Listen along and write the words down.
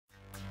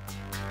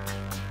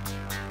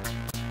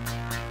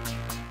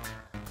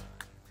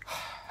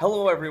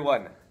Hello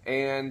everyone,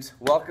 and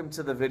welcome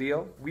to the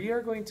video. We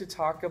are going to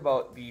talk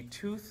about the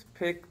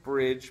Toothpick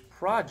Bridge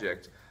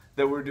Project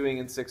that we're doing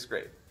in 6th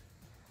grade.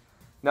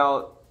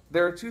 Now,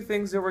 there are two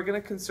things that we're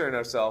going to concern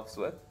ourselves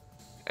with,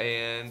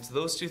 and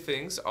those two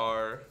things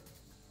are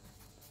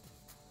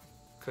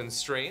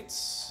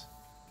constraints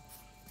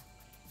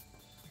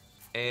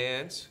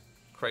and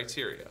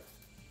criteria.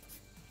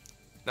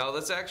 Now,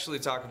 let's actually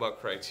talk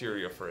about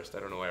criteria first. I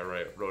don't know why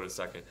I wrote it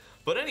second.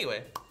 But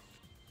anyway,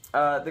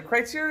 the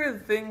criteria are the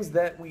things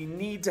that we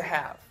need to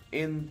have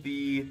in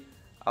the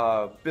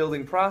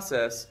building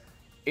process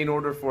in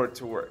order for it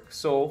to work.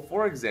 So,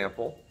 for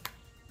example,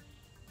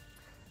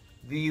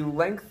 the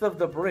length of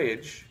the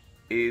bridge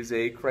is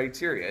a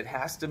criteria. It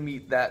has to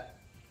meet that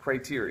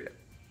criteria.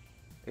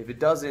 If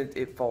it doesn't,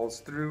 it falls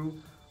through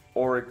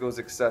or it goes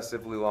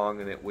excessively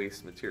long and it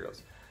wastes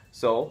materials.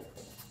 So,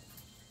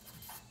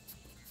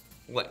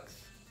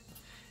 length.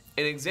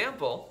 An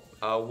example,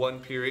 one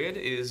period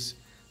is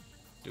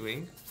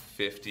doing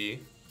 50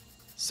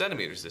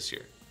 centimeters this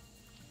year.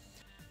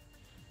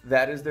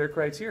 That is their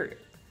criteria.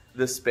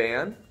 The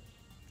span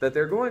that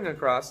they're going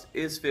across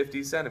is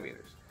 50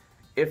 centimeters.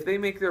 If they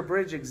make their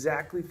bridge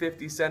exactly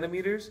 50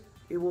 centimeters,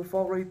 it will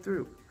fall right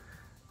through.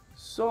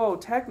 So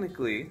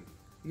technically,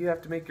 you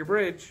have to make your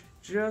bridge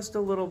just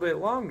a little bit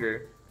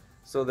longer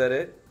so that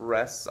it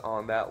rests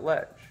on that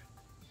ledge.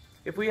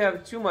 If we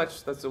have too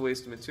much, that's a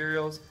waste of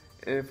materials,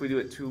 and if we do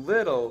it too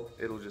little,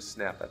 it'll just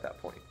snap at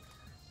that point,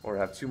 or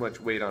have too much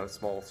weight on a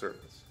small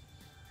surface.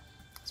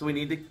 So we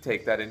need to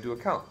take that into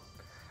account.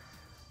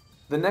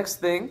 The next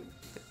thing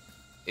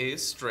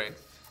is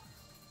strength.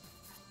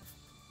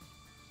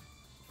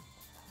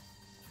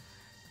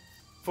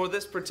 For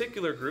this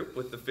particular group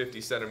with the 50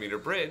 centimeter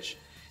bridge,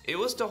 it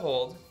was to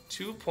hold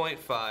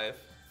 2.5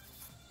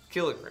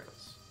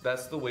 kilograms.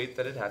 That's the weight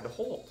that it had to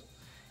hold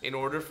in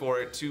order for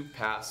it to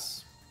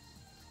pass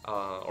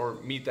or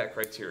meet that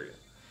criteria.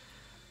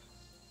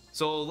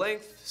 So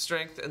length,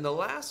 strength, and the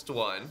last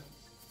one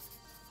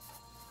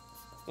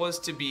was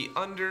to be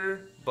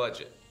under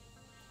budget.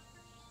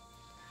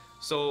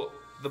 So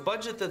the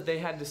budget that they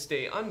had to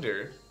stay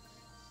under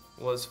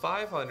was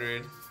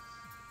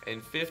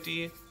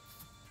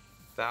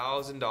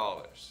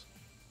 $550,000.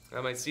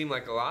 That might seem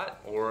like a lot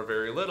or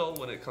very little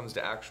when it comes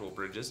to actual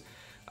bridges,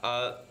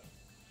 but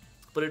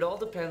it all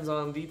depends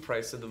on the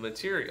price of the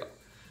material.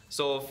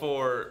 So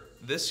for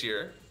this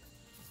year,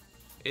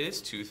 it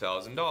is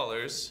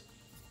 $2,000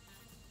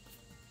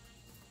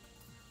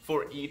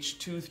 for each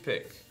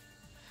toothpick.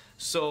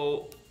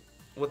 So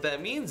what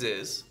that means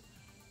is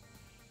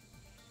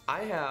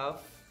I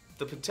have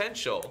the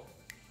potential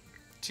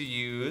to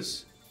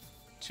use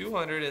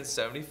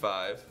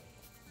 275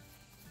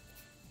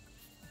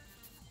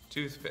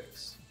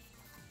 toothpicks.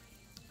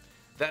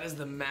 That is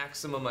the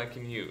maximum I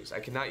can use.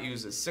 I cannot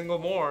use a single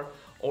more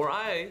or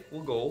I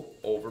will go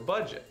over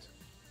budget,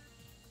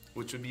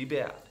 which would be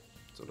bad.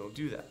 So don't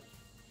do that.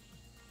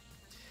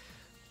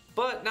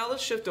 But now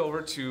let's shift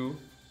over to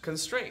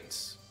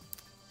constraints.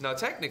 Now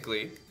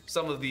technically,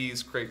 some of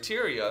these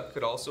criteria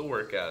could also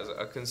work as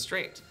a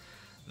constraint.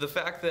 The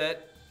fact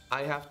that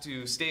I have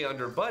to stay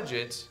under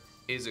budget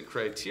is a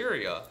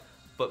criteria,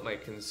 but my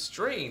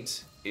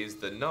constraint is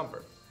the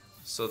number.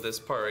 So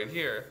this part right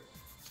here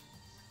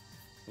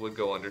would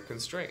go under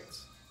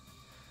constraints.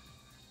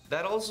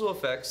 That also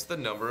affects the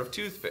number of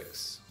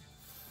toothpicks.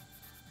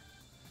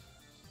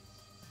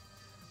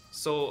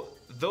 So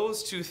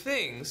those two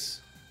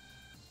things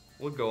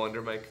would go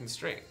under my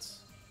constraints.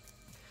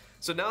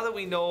 So now that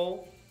we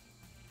know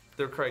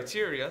their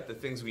criteria, the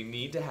things we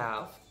need to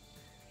have,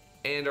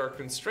 and our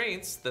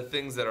constraints, the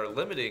things that are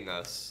limiting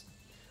us,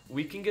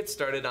 we can get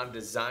started on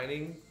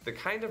designing the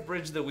kind of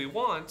bridge that we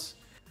want,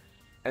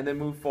 and then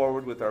move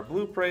forward with our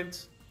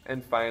blueprint,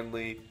 and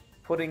finally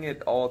putting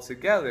it all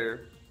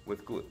together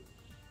with glue.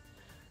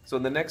 So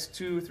in the next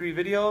 2-3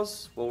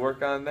 videos, we'll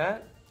work on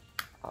that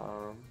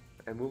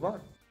and move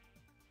on.